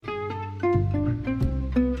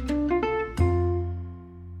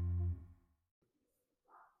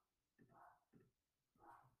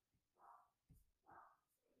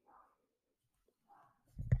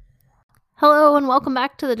Hello, and welcome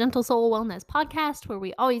back to the Gentle Soul Wellness Podcast, where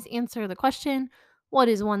we always answer the question, what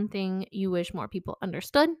is one thing you wish more people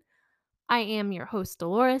understood? I am your host,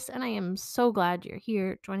 Dolores, and I am so glad you're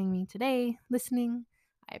here joining me today, listening.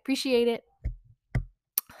 I appreciate it.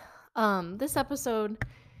 This episode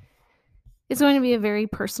is going to be a very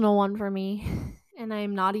personal one for me, and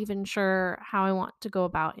I'm not even sure how I want to go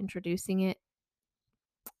about introducing it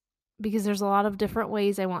because there's a lot of different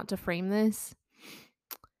ways I want to frame this.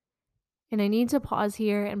 And I need to pause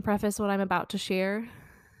here and preface what I'm about to share.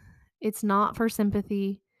 It's not for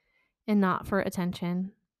sympathy and not for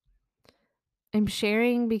attention. I'm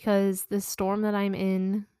sharing because the storm that I'm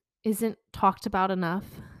in isn't talked about enough,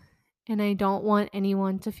 and I don't want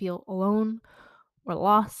anyone to feel alone or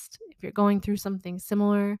lost. If you're going through something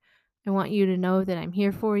similar, I want you to know that I'm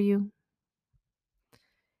here for you.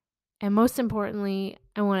 And most importantly,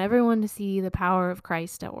 I want everyone to see the power of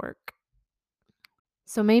Christ at work.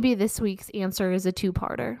 So maybe this week's answer is a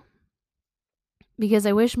two-parter. Because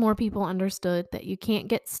I wish more people understood that you can't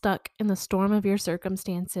get stuck in the storm of your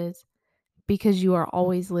circumstances because you are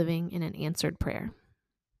always living in an answered prayer.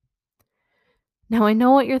 Now, I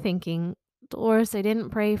know what you're thinking. Dolores, I didn't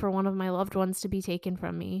pray for one of my loved ones to be taken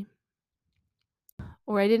from me.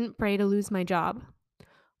 Or I didn't pray to lose my job.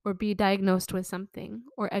 Or be diagnosed with something.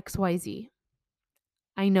 Or XYZ.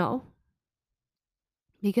 I know.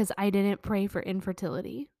 Because I didn't pray for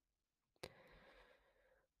infertility.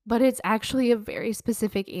 But it's actually a very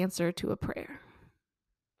specific answer to a prayer.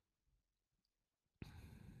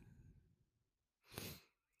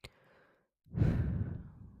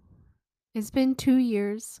 It's been 2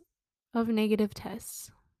 years of negative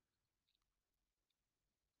tests.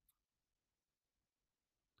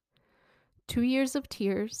 2 years of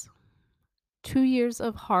tears. 2 years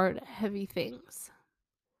of hard, heavy things.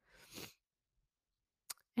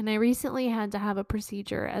 And I recently had to have a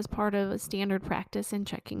procedure as part of a standard practice in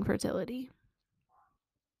checking fertility.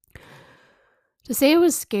 To say I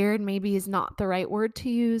was scared maybe is not the right word to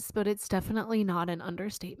use, but it's definitely not an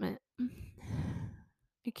understatement.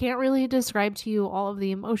 I can't really describe to you all of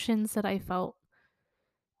the emotions that I felt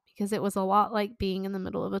because it was a lot like being in the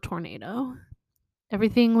middle of a tornado.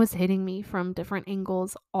 Everything was hitting me from different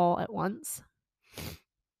angles all at once. I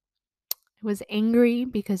was angry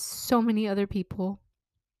because so many other people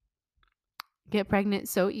get pregnant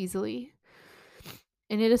so easily.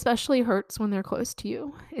 And it especially hurts when they're close to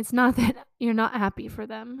you. It's not that you're not happy for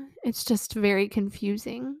them. It's just very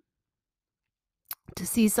confusing to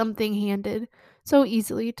see something handed so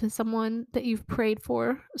easily to someone that you've prayed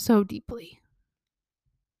for so deeply.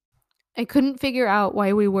 I couldn't figure out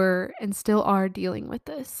why we were and still are dealing with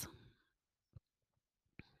this.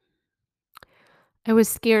 I was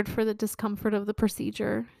scared for the discomfort of the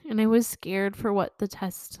procedure, and I was scared for what the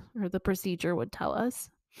test or the procedure would tell us.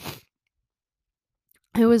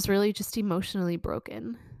 I was really just emotionally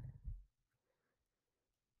broken.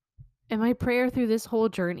 And my prayer through this whole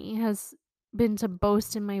journey has been to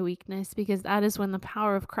boast in my weakness because that is when the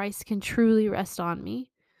power of Christ can truly rest on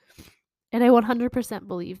me. And I 100%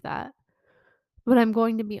 believe that. But I'm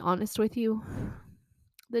going to be honest with you.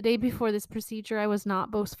 The day before this procedure, I was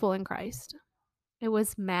not boastful in Christ. I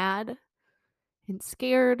was mad and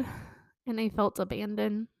scared, and I felt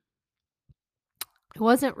abandoned. I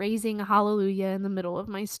wasn't raising a hallelujah in the middle of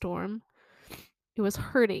my storm. It was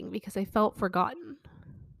hurting because I felt forgotten.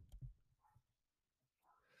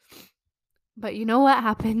 But you know what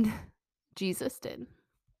happened? Jesus did.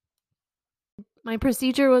 My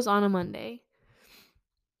procedure was on a Monday.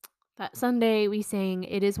 That Sunday, we sang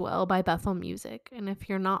It Is Well by Bethel Music. And if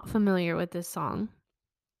you're not familiar with this song,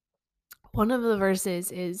 one of the verses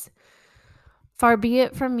is, "Far be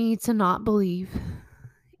it from me to not believe,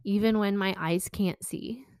 even when my eyes can't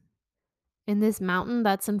see. And this mountain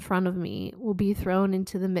that's in front of me will be thrown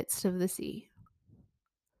into the midst of the sea.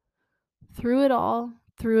 Through it all,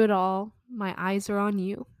 my eyes are on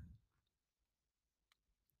you.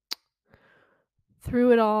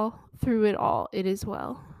 Through it all, it is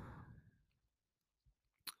well.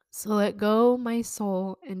 So let go, my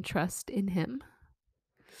soul, and trust in him."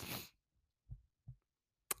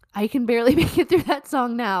 I can barely make it through that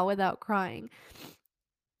song now without crying.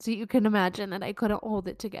 So you can imagine that I couldn't hold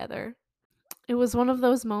it together. It was one of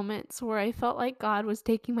those moments where I felt like God was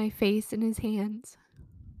taking my face in his hands,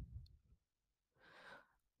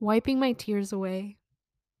 wiping my tears away,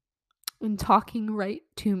 and talking right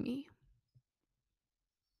to me.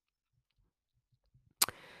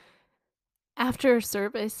 After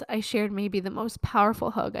service, I shared maybe the most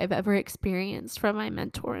powerful hug I've ever experienced from my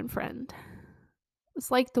mentor and friend. It was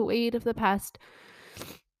like the weight of the past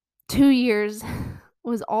 2 years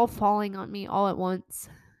was all falling on me all at once,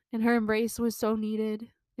 and her embrace was so needed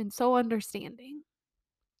and so understanding.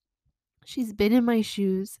 She's been in my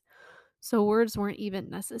shoes, so words weren't even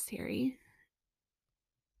necessary.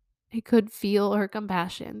 I could feel her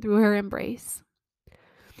compassion through her embrace,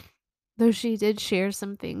 though she did share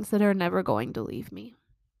some things that are never going to leave me.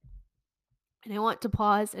 And I want to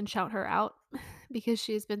pause and shout her out because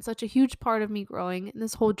she has been such a huge part of me growing in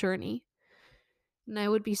this whole journey. And I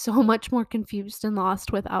would be so much more confused and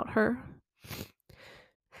lost without her.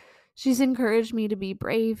 She's encouraged me to be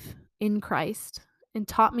brave in Christ and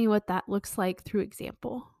taught me what that looks like through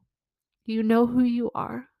example. You know who you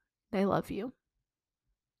are. I love you.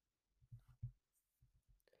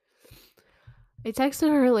 I texted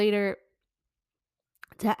her later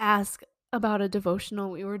to ask about a devotional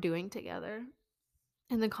we were doing together.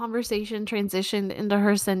 And the conversation transitioned into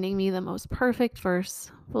her sending me the most perfect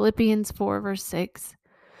verse, Philippians 4, verse 6,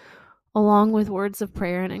 along with words of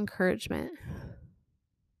prayer and encouragement.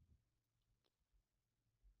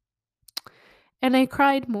 And I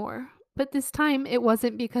cried more, but this time it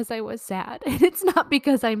wasn't because I was sad, and it's not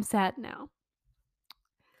because I'm sad now.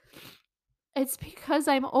 It's because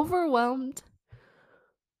I'm overwhelmed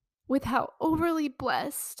with how overly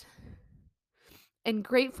blessed and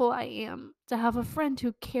grateful I am to have a friend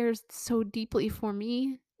who cares so deeply for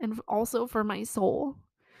me and also for my soul.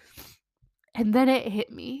 And then it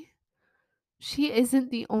hit me. She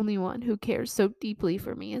isn't the only one who cares so deeply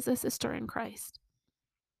for me as a sister in Christ.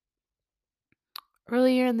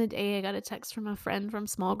 Earlier in the day, I got a text from a friend from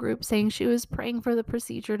small group saying she was praying for the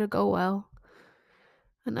procedure to go well.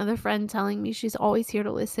 Another friend telling me she's always here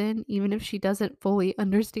to listen, even if she doesn't fully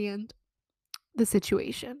understand the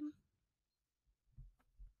situation.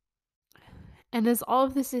 And as all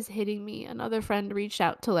of this is hitting me, another friend reached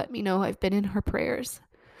out to let me know I've been in her prayers.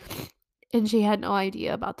 And she had no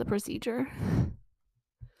idea about the procedure.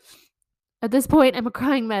 At this point, I'm a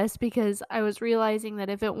crying mess because I was realizing that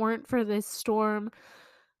if it weren't for this storm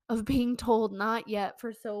of being told not yet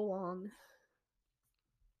for so long,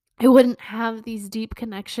 I wouldn't have these deep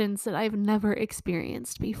connections that I've never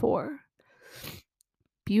experienced before.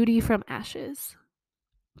 Beauty from ashes.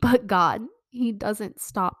 But God, He doesn't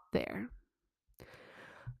stop there.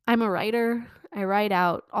 I'm a writer. I write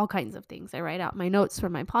out all kinds of things. I write out my notes for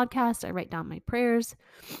my podcast. I write down my prayers.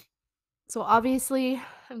 So obviously,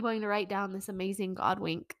 I'm going to write down this amazing God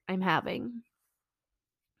wink I'm having.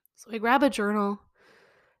 So I grab a journal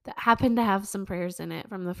that happened to have some prayers in it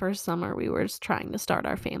from the first summer we were trying to start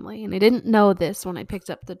our family. And I didn't know this when I picked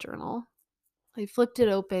up the journal. I flipped it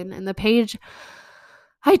open, and the page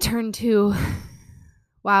I turned to,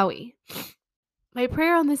 wowie. My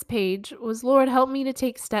prayer on this page was, Lord, help me to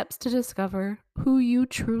take steps to discover who you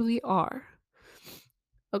truly are.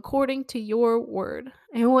 According to your word,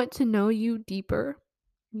 I want to know you deeper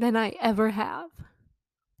than I ever have.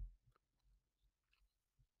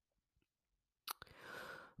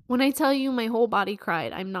 When I tell you my whole body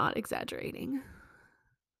cried, I'm not exaggerating.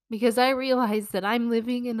 Because I realize that I'm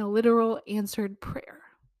living in a literal answered prayer.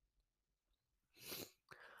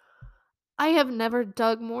 I have never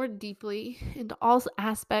dug more deeply into all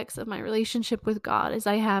aspects of my relationship with God as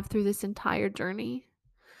I have through this entire journey.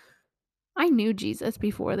 I knew Jesus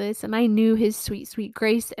before this, and I knew his sweet, sweet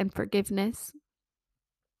grace and forgiveness.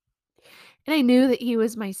 And I knew that he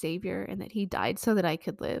was my savior and that he died so that I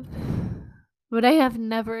could live. But I have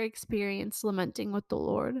never experienced lamenting with the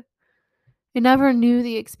Lord. I never knew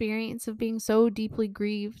the experience of being so deeply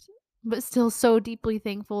grieved, but still so deeply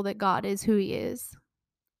thankful that God is who he is.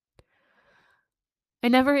 I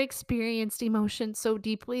never experienced emotion so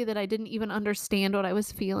deeply that I didn't even understand what I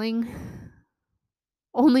was feeling,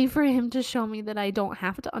 only for him to show me that I don't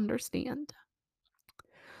have to understand.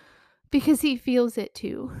 Because he feels it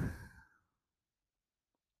too.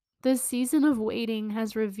 This season of waiting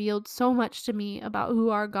has revealed so much to me about who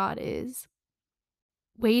our God is.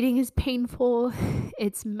 Waiting is painful,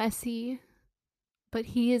 it's messy, but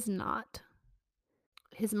he is not.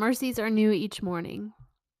 His mercies are new each morning.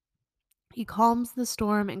 He calms the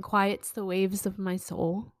storm and quiets the waves of my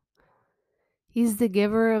soul. He's the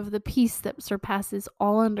giver of the peace that surpasses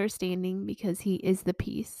all understanding because he is the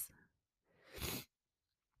peace.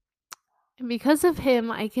 And because of him,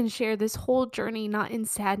 I can share this whole journey not in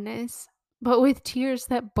sadness, but with tears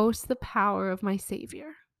that boast the power of my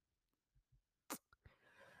Savior.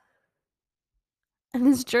 And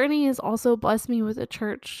this journey has also blessed me with a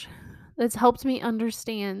church that's helped me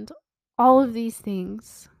understand all of these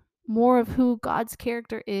things, more of who God's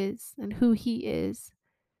character is and who he is,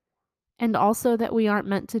 and also that we aren't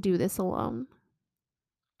meant to do this alone.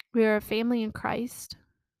 We are a family in Christ,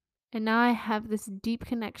 and now I have this deep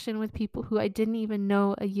connection with people who I didn't even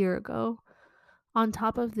know a year ago, on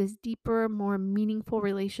top of this deeper, more meaningful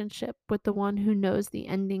relationship with the one who knows the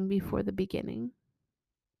ending before the beginning.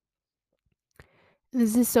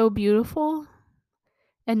 This is so beautiful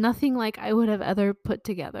and nothing like I would have ever put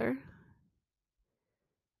together,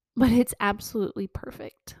 but it's absolutely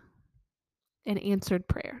perfect. An answered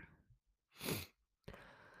prayer.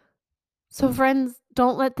 So, friends,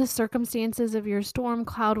 don't let the circumstances of your storm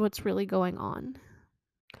cloud what's really going on.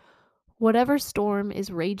 Whatever storm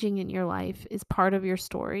is raging in your life is part of your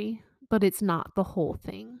story, but it's not the whole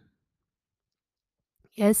thing.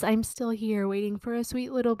 Yes, I'm still here waiting for a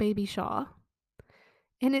sweet little baby Shaw,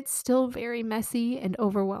 and it's still very messy and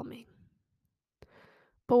overwhelming.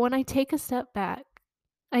 But when I take a step back,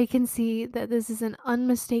 I can see that this is an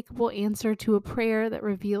unmistakable answer to a prayer that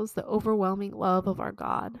reveals the overwhelming love of our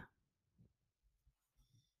God.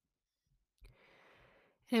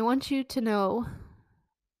 And I want you to know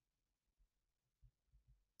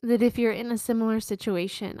that if you're in a similar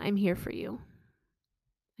situation, I'm here for you.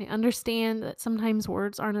 I understand that sometimes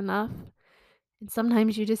words aren't enough, and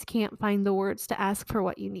sometimes you just can't find the words to ask for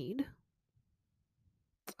what you need.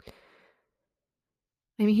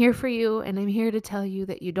 I'm here for you, and I'm here to tell you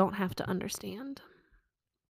that you don't have to understand.